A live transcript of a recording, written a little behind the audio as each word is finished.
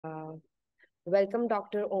Welcome,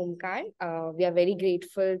 Dr. Aumkar. We are very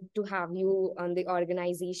grateful to have you on the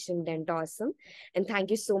organization Dentowesome. And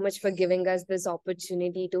thank you so much for giving us this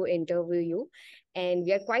opportunity to interview you. And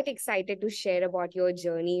we are quite excited to share about your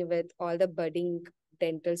journey with all the budding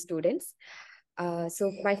dental students.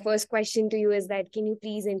 So my first question to you is that, can you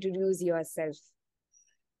please introduce yourself?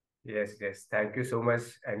 Yes. Thank you so much,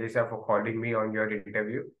 Anisha, for calling me on your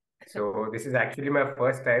interview. So this is actually my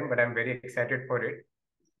first time, but I'm very excited for it.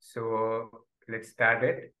 So let's start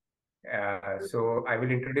it. So I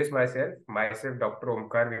will introduce myself. Myself, Dr.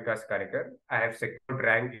 Aumkar Karekar. I have secured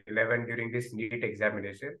rank 11 during this NEET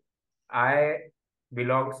examination. I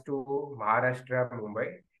belongs to Maharashtra,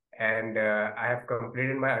 Mumbai, and I have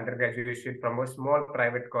completed my undergraduation from a small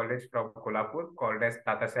private college from Kolhapur called as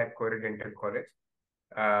Tata Saheb Kore Dental College.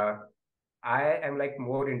 Uh, I am like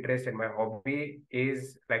more interested. My hobby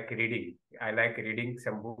is like reading. I like reading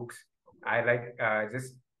some books. I like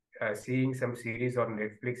just seeing some series on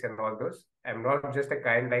Netflix and all those. I'm not just a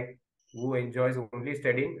kind like who enjoys only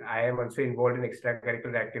studying. I am also involved in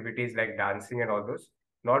extracurricular activities like dancing and all those.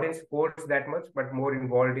 Not in sports that much, but more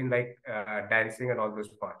involved in like dancing and all those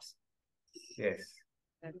parts. Yes.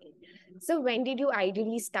 Okay. So when did you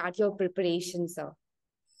ideally start your preparation, sir?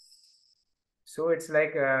 So it's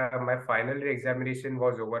like my final year examination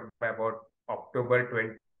was over by about October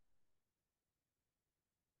 20.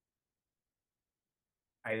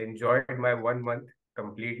 I enjoyed my 1 month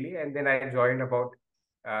completely, and then I joined about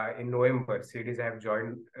in November series. I have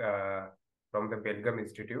joined from the Belgium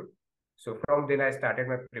Institute. So from then I started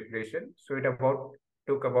my preparation. So it about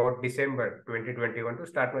took about December 2021 to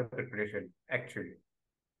start my preparation actually.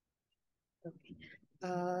 Okay.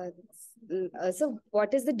 So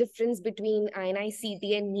what is the difference between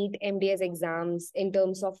ICT and NEET MDS exams in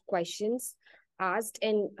terms of questions asked,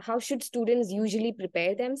 and how should students usually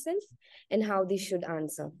prepare themselves and how they should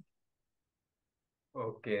answer?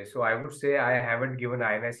 Okay, so I would say I haven't given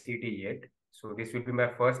INI-CT yet. So this will be my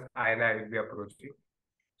first INI I will be approaching.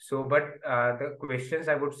 So, but the questions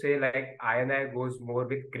I would say like INI goes more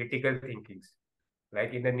with critical thinkings.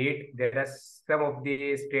 Like in the NEET, there are some of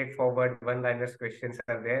the straightforward one-liners questions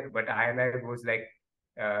are there, but INI goes like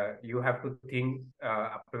you have to think,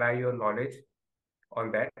 apply your knowledge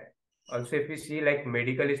on that. Also, if you see like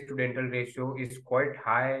medical to dental ratio is quite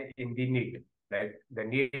high in the NEET. Like the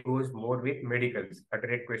NEET goes more with medicals,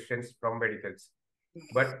 100 questions from medicals.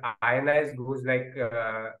 But INIS goes like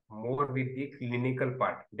more with the clinical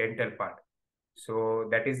part, dental part. So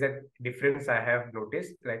that is the difference I have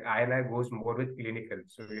noticed. Like INI goes more with clinical.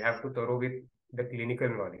 So you have to thorough with the clinical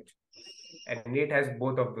knowledge. And NEET has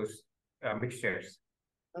both of those mixtures.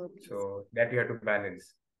 Okay. So that you have to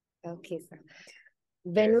balance. Okay, sir. Yes.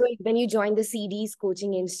 When you joined the CD's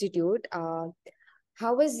coaching institute, how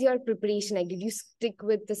was your preparation? Like, did you stick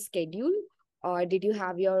with the schedule, or did you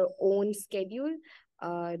have your own schedule?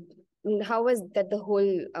 Uh, how was that the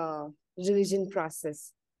whole revision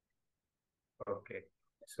process? Okay.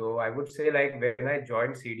 So I would say like when I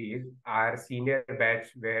joined CDs, our senior batch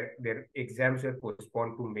where their exams were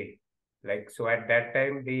postponed to May. Like so at that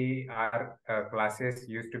time the our classes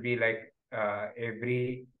used to be like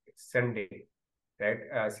every Sunday,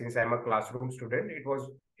 right? Since I'm a classroom student, it was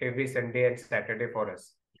every Sunday and Saturday for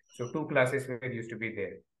us. So two classes were used to be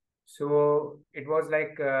there. So it was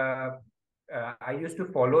like I used to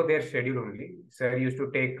follow their schedule only. Sir used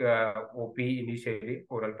to take OP initially,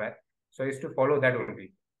 oral path. So I used to follow that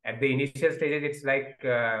only. At the initial stages, it's like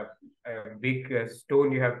a big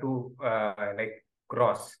stone you have to like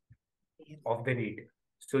cross of the NEET.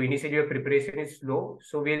 So initially your preparation is slow.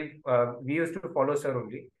 So we used to follow sir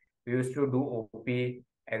only. We used to do OP,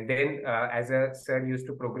 and then as a sir used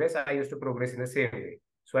to progress, I used to progress in the same way.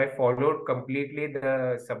 So I followed completely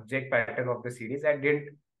the subject pattern of the series. I didn't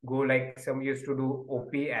go like some used to do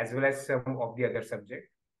OP as well as some of the other subject.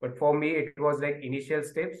 But for me, it was like initial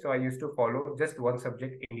steps. So I used to follow just one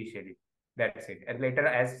subject initially. That's it. And later,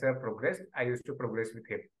 as sir progressed, I used to progress with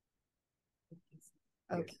him.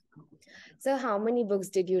 Okay. Yes. So, how many books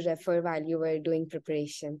did you refer while you were doing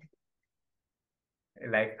preparation?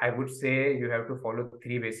 Like I would say you have to follow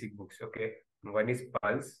three basic books. Okay, one is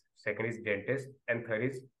Pulse, second is Dentist, and third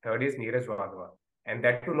is Neeraj Wadhwa. And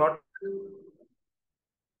that too not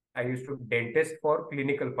I used to dentist for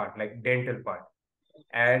clinical part, like dental part,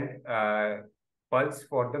 and Pulse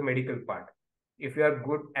for the medical part. If you are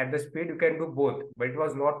good at the speed, you can do both. But it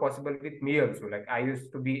was not possible with me also. Like I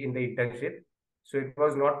used to be in the internship, so it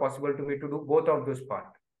was not possible to me to do both of those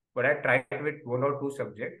parts. But I tried with one or two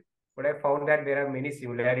subjects, but I found that there are many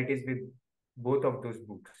similarities with both of those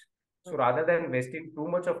books. So rather than wasting too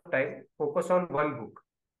much of time, focus on one book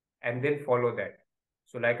and then follow that.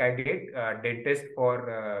 So like I did dentist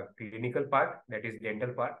for clinical part, that is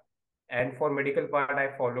dental part. And for medical part, I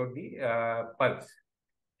followed the pulse.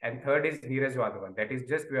 And third is Neeraj Wadhawan. That is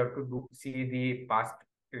just we have to see the past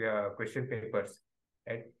question papers.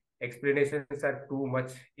 Right? Explanations are too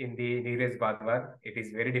much in the Neeraj Wadhawan. It is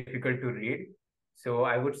very difficult to read. So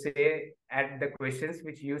I would say at the questions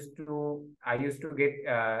which I used to get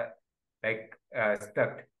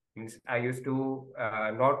stuck. Means I used to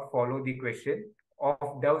not follow the question.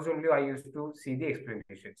 Of those only I used to see the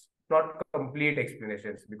explanations, not complete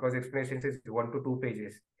explanations, because explanations is 1 to 2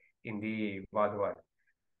 pages in the Wadhawan.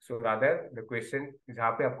 So rather the question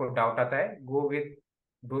जहाँ पे आपको doubt आता है, go with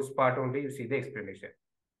those part only. You see the explanation.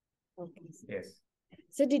 Okay. Yes.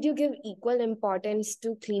 So did you give equal importance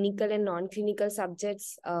to clinical and non-clinical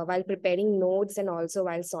subjects while preparing notes and also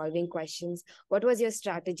while solving questions? What was your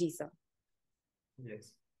strategy, sir?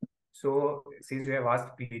 Yes. So since you have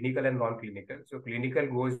asked clinical and non-clinical, so clinical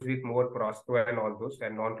goes with more prosto and all those,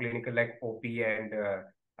 and non-clinical like OP and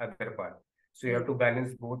other part. So you have to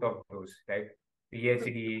balance both of those, right?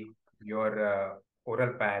 PhD, your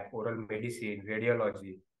oral path, oral medicine,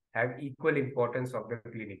 radiology have equal importance of the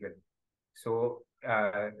clinical. So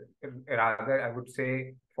rather, I would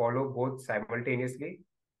say follow both simultaneously.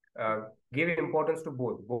 Give importance to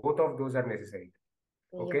both. Both of those are necessary.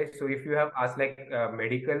 Okay, so if you have asked like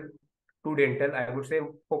medical to dental, I would say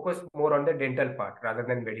focus more on the dental part rather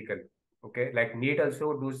than medical. Okay, like NEET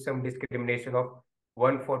also do some discrimination of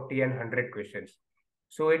 140 and 100 questions.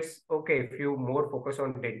 So it's okay if you more focus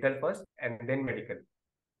on dental first and then medical.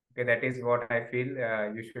 Okay, that is what I feel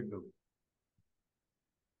you should do.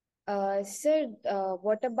 Sir,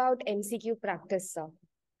 what about MCQ practice, sir?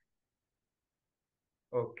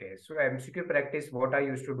 Okay, so MCQ practice, what I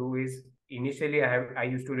used to do is initially I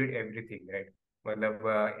used to read everything, right? Matlab,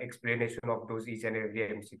 explanation of those each and every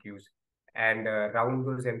MCQs and round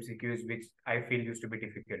those MCQs which I feel used to be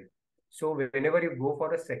difficult. So whenever you go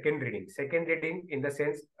for a second reading in the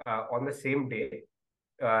sense on the same day,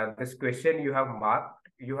 this question you have marked,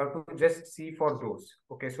 you have to just see for those.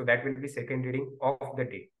 Okay, so that will be second reading of the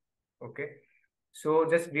day. Okay. So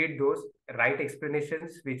just read those, write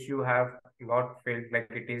explanations which you have not felt like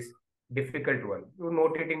it is difficult one. You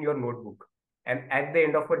note it in your notebook. And at the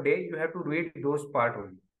end of a day, you have to read those part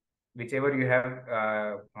only. Whichever you have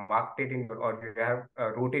marked it in your, or you have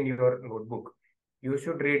wrote in your notebook, you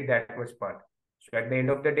should read that much part. So at the end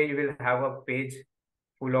of the day, you will have a page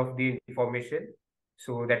full of the information.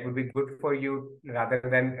 So that would be good for you rather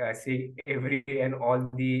than seeing every and all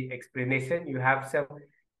the explanation. You have some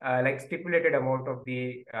like stipulated amount of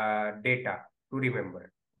the data to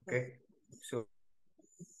remember. Okay, so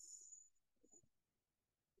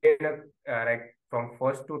like from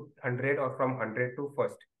first to 100 or from 100 to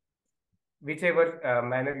first, whichever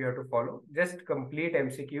manner you have to follow, just complete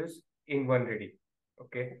MCQs in one reading.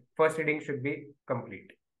 Okay, first reading should be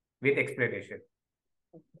complete with explanation.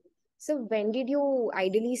 So when did you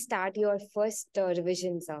ideally start your first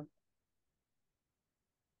revision, sir?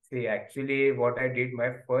 See, actually, what I did,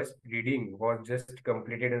 my first reading was just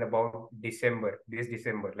completed in about this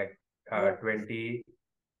December, like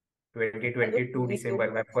 2022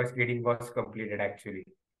 December. My first reading was completed actually.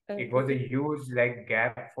 It was a huge like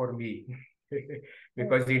gap for me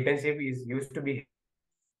because the internship is used to be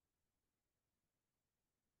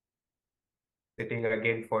sitting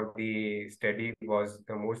again for the study was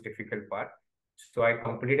the most difficult part. So I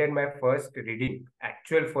completed my first reading,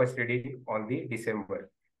 actual first reading on the December.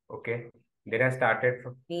 Okay. Then I started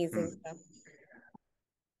from Amazing,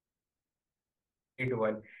 sir.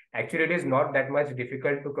 One. Actually, it is not that much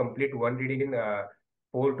difficult to complete one reading in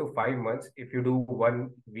 4 to 5 months if you do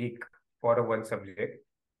 1 week for a one subject.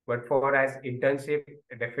 But for as internship,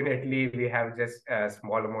 definitely we have just a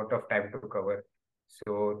small amount of time to cover.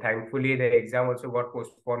 So thankfully, the exam also got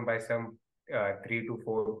postponed by some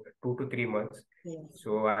 2 to 3 months. Yes.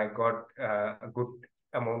 So I got a good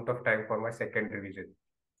amount of time for my second revision.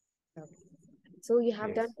 Okay. So you have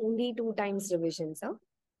Yes. done only 2 times revision, sir?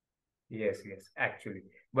 Yes, actually.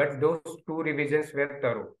 But those 2 revisions were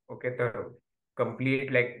thorough. Okay, thorough.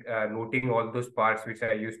 Complete, like noting all those parts which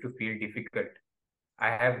I used to feel difficult.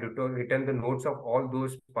 I have written the notes of all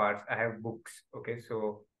those parts. I have books. Okay,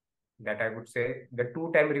 so that I would say the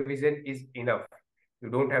 2 time revision is enough. You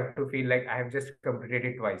don't have to feel like I have just completed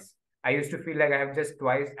it twice. I used to feel like I have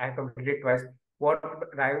completed twice. What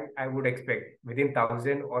rank I would expect within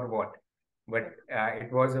 1,000 or what? But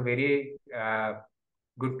it was a very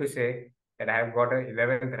good to say that I have got an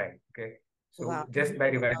 11th rank. Okay. So Wow. just by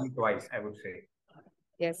revising twice, I would say.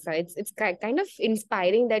 Yes, sir. It's kind of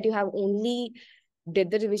inspiring that you have only did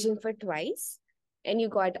the revision for twice and you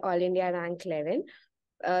got All India rank 11.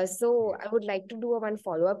 So I would like to do one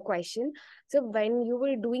follow-up question. So when you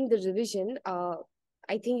were doing the revision,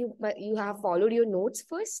 I think you have followed your notes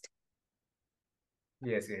first,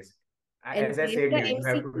 Yes, yes. and As I then said, the you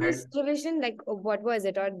have to write. MCQs revision. Like, what was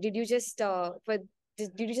it, or did you just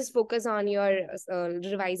did you just focus on your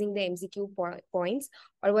revising the MCQ points,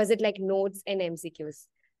 or was it like notes and MCQs?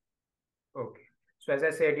 Okay. So as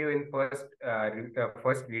I said, you in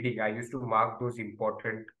first reading, I used to mark those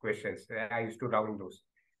important questions. I used to round those.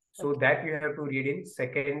 So Okay. that you have to read in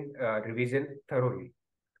second revision thoroughly.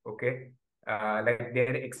 Okay. Like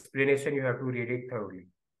their explanation, you have to read it thoroughly.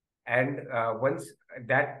 And once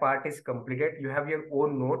that part is completed, you have your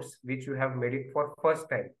own notes, which you have made it for first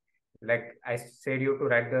time. Like I said, you to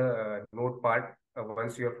write the note part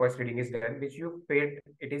once your first reading is done, which you felt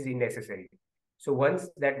it is unnecessary. So once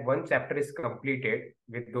that one chapter is completed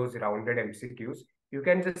with those rounded MCQs, you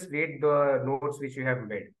can just read the notes which you have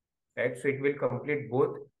made, right? So it will complete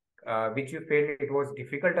both, which you felt it was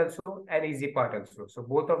difficult also and easy part also. So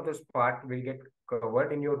both of those part will get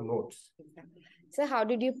covered in your notes. Exactly. So how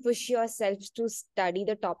did you push yourself to study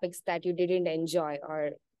the topics that you didn't enjoy, or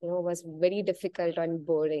was very difficult and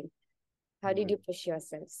boring? How did you Hmm. push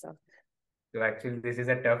yourself, sir? So actually, this is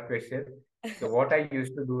a tough question. So what I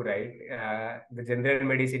used to do, right? The general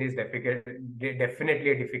medicine is difficult, definitely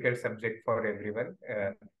a difficult subject for everyone.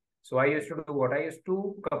 So I used to do what I used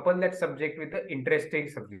to couple that subject with the interesting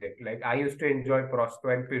subject. Like I used to enjoy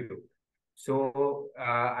prosto and pedo. So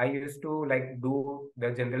I used to like do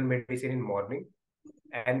the general medicine in morning,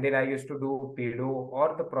 and then I used to do pedo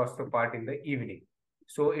or the prosto part in the evening.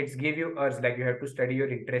 So it's give you urge like you have to study your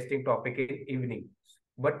interesting topic in evening.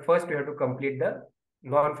 But first you have to complete the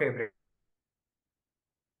non-favorite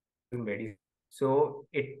medicine. So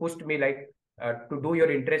it pushed me like to do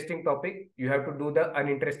your interesting topic, you have to do the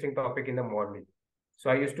uninteresting topic in the morning. So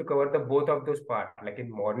I used to cover the both of those parts. Like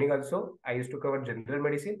in morning also, I used to cover general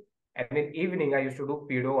medicine, and in evening I used to do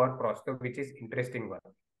pedo or prosto, which is interesting one.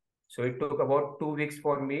 So it took about 2 weeks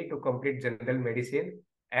for me to complete general medicine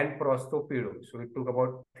and prostopedo. So it took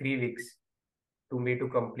about 3 weeks to me to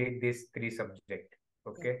complete these three subject.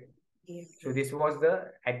 Okay. Okay. So this was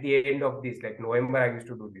the at the end of this, like November, I used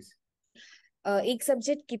to do this. एक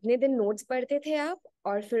subject कितने दिन notes पढ़ते थे आप,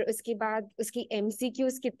 और फिर उसके बाद उसकी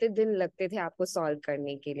एमसीक्यूज कितने दिन लगते थे आपको सॉल्व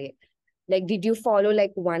करने के लिए? Like, did you follow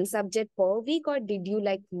like one subject per week, or did you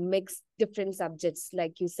like mix different subjects?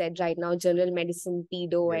 Like you said right now, general medicine,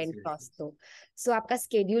 pedo, Yes, and yes, prosto. So आपका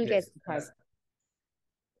schedule yes. कैसा था?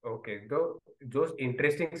 Okay. Though those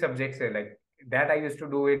interesting subjects like that I used to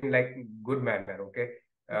do in like good manner. Okay.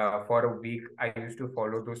 For a week, I used to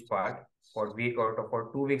follow those part for week or for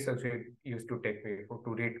 2 weeks also it used to take me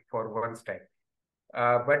to read for once time.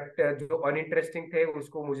 But जो uninteresting थे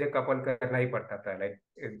उसको मुझे couple करना ही पड़ता था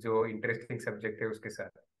like जो interesting subject थे उसके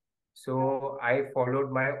साथ सो I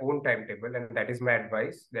followed my own time table and that is my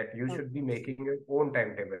advice that you should be making your own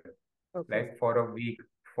time table Okay. like for a week,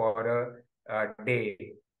 for a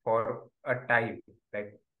day, for a time.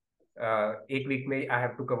 Like एक week में I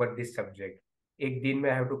have to cover this subject. एक दिन में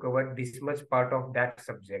I have to cover this much part of that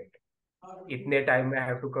subject. इतने time में I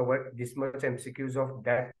have to cover this much MCQs of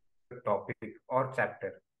that topic or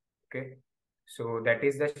chapter. Okay, so that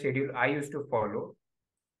is the schedule I used to follow,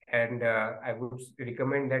 and I would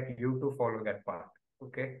recommend that you to follow that part.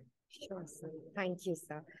 Okay. Sure, sir. Thank you,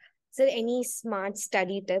 sir. Sir, any smart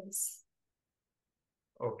study tips?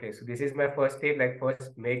 Okay, so this is my first tip. Like,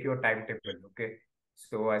 first, make your timetable. Okay,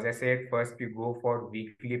 so as I said, first you go for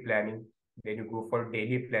weekly planning, then you go for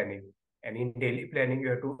daily planning, and in daily planning,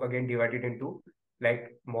 you have to again divide it into like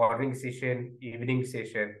morning session, evening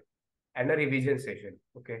session, and a revision session.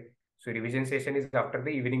 Okay, so revision session is after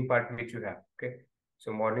the evening part which you have. Okay,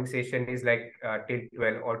 so morning session is like till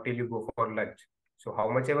 12 or till you go for lunch. So how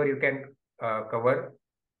much ever you can cover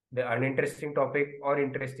the uninteresting topic or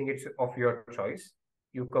interesting, it's of your choice.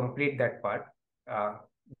 You complete that part. uh,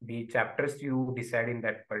 the chapters you decide in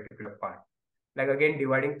that particular part, like again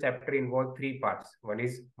dividing chapter involve three parts. One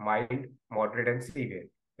is mild, moderate, and severe.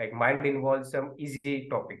 Like mild involves some easy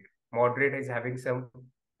topic, moderate is having some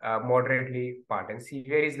moderately part, and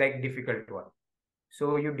severe is like difficult one.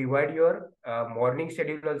 So you divide your morning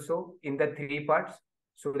schedule also in the three parts,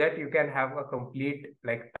 so that you can have a complete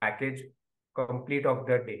like package complete of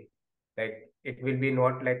the day. Like it will be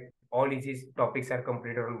not like all easy topics are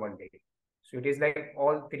completed on one day. So it is like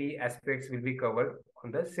all three aspects will be covered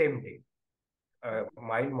on the same day.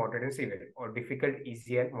 Mild, moderate, and severe, or difficult,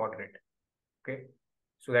 easy, and moderate. Okay.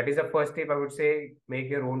 So that is the first tip I would say, make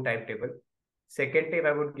your own timetable. Second tip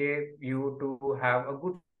I would give you to have a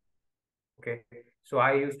good. Okay. So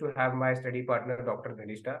I used to have my study partner, Dr.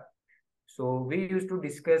 Dhanishta. So we used to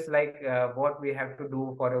discuss like what we have to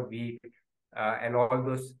do for a week, and all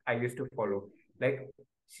those I used to follow. Like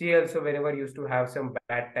she also, whenever used to have some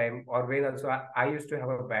bad time, or when also I used to have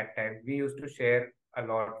a bad time, we used to share a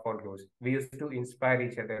lot for those. We used to inspire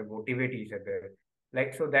each other, motivate each other.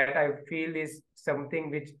 Like, so that I feel is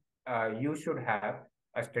something which you should have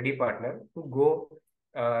a study partner to go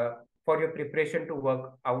uh, for your preparation to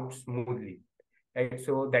work out smoothly. Right?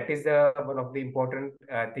 So that is the one of the important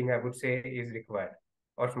thing I would say is required,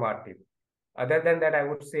 or smart tip. Other than that, I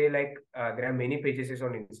would say like there are many pages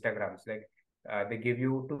on Instagrams, like they give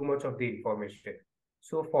you too much of the information.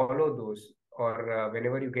 So follow those, or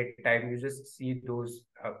whenever you get time, you just see those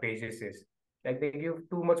pages. Like they give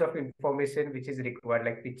too much of information which is required,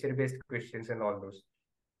 like picture-based questions and all those.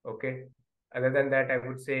 Okay. Other than that, I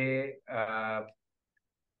would say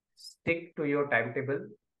stick to your timetable.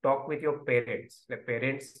 Talk with your parents. The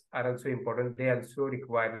parents are also important. They also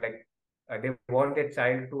require like they want their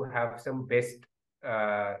child to have some best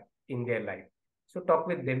uh, in their life. So talk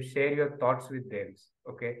with them, share your thoughts with them.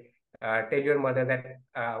 Okay. Tell your mother that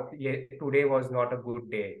yeah, today was not a good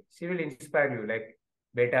day. She will inspire you like,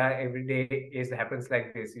 beta, every day is happens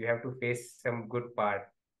like this. You have to face some good part.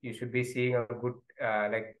 You should be seeing a good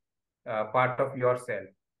part of yourself.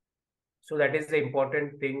 So that is the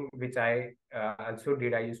important thing which I also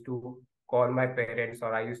did. I used to call my parents,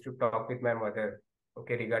 or I used to talk with my mother,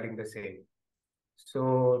 okay, regarding the same.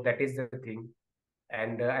 So that is the thing.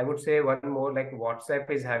 And I would say one more, like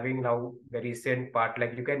WhatsApp is having now the recent part,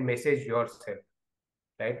 like you can message yourself,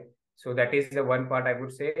 right? So that is the one part I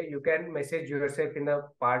would say. You can message yourself in the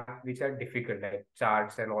part which are difficult, like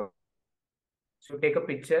charts and all. So take a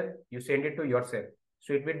picture, you send it to yourself.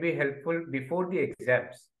 So it will be helpful before the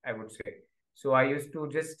exams, I would say. So I used to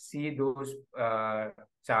just see those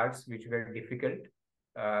charts which were difficult.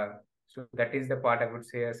 Uh, so that is the part I would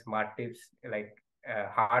say as smart tips. Like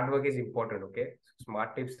hard work is important, okay? So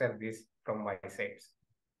smart tips are this from my side.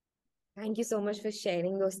 Thank you so much for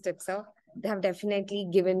sharing those tips, sir. They have definitely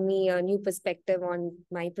given me a new perspective on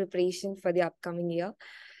my preparation for the upcoming year.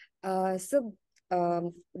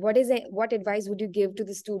 What advice would you give to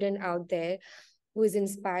the student out there who is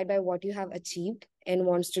inspired by what you have achieved and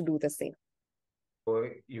wants to do the same? So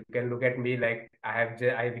you can look at me like I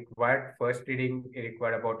required first reading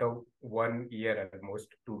required about a 1 year almost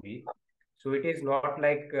to be. So it is not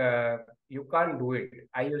like you can't do it.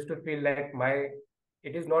 I used to feel like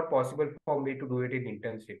it is not possible for me to do it in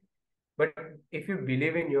internship. But if you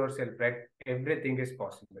believe in yourself, right, everything is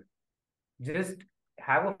possible. Just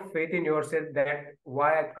have a faith in yourself that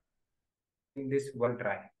why I in this one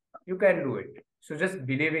try. You can do it. So just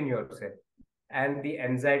believe in yourself. And the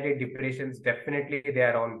anxiety, depressions, definitely they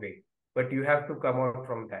are on way. But you have to come out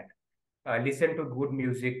from that. Listen to good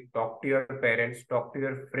music, talk to your parents, talk to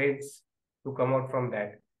your friends to come out from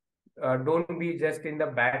that. Don't be just in the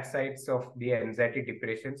bad sides of the anxiety,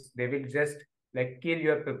 depressions. They will just like kill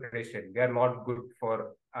your preparation. They are not good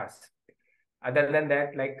for us. Other than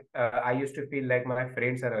that, like I used to feel like my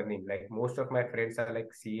friends are earning, like most of my friends are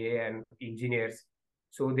like CA and engineers,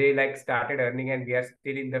 so they like started earning and we are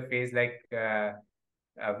still in the phase like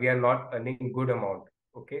we are not earning good amount.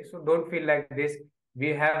 Okay, so don't feel like this. We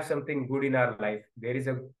have something good in our life. There is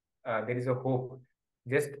a hope.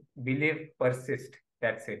 Just believe, persist.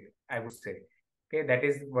 That's it, I would say. Okay, that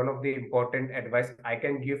is one of the important advice I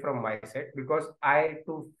can give from my side, because I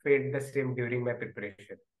too felt the same during my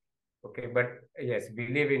preparation. Okay, but yes,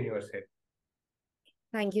 believe in yourself.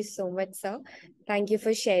 Thank you so much, sir. Thank you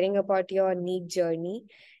for sharing about your NEET journey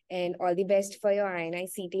and all the best for your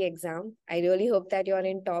INICT exam. I really hope that you're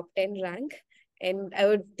in top 10 rank and I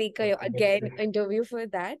would take a again Okay. interview for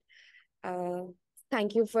that. Uh,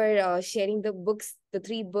 Thank you for sharing the books, the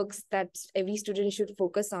 3 books that every student should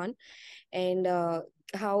focus on, and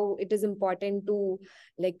how it is important to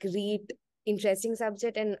like read interesting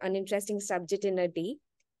subject and uninteresting subject in a day,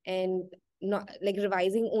 and not like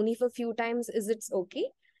revising only for few times is it's okay,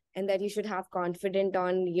 and that you should have confident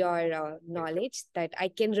on your knowledge that I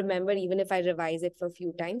can remember even if I revise it for a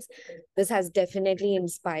few times. This has definitely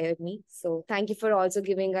inspired me. So thank you for also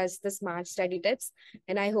giving us the smart study tips.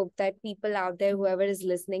 And I hope that people out there, whoever is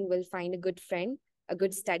listening, will find a good friend, a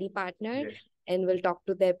good study partner, Yes, and will talk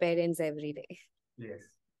to their parents every day. yes,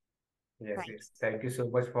 yes, Thank yes. Thank you so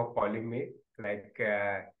much for calling me. Like,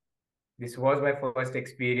 this was my first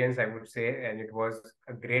experience, I would say, and it was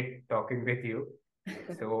a great talking with you.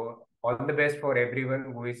 you. So, all the best for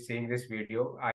everyone who is seeing this video.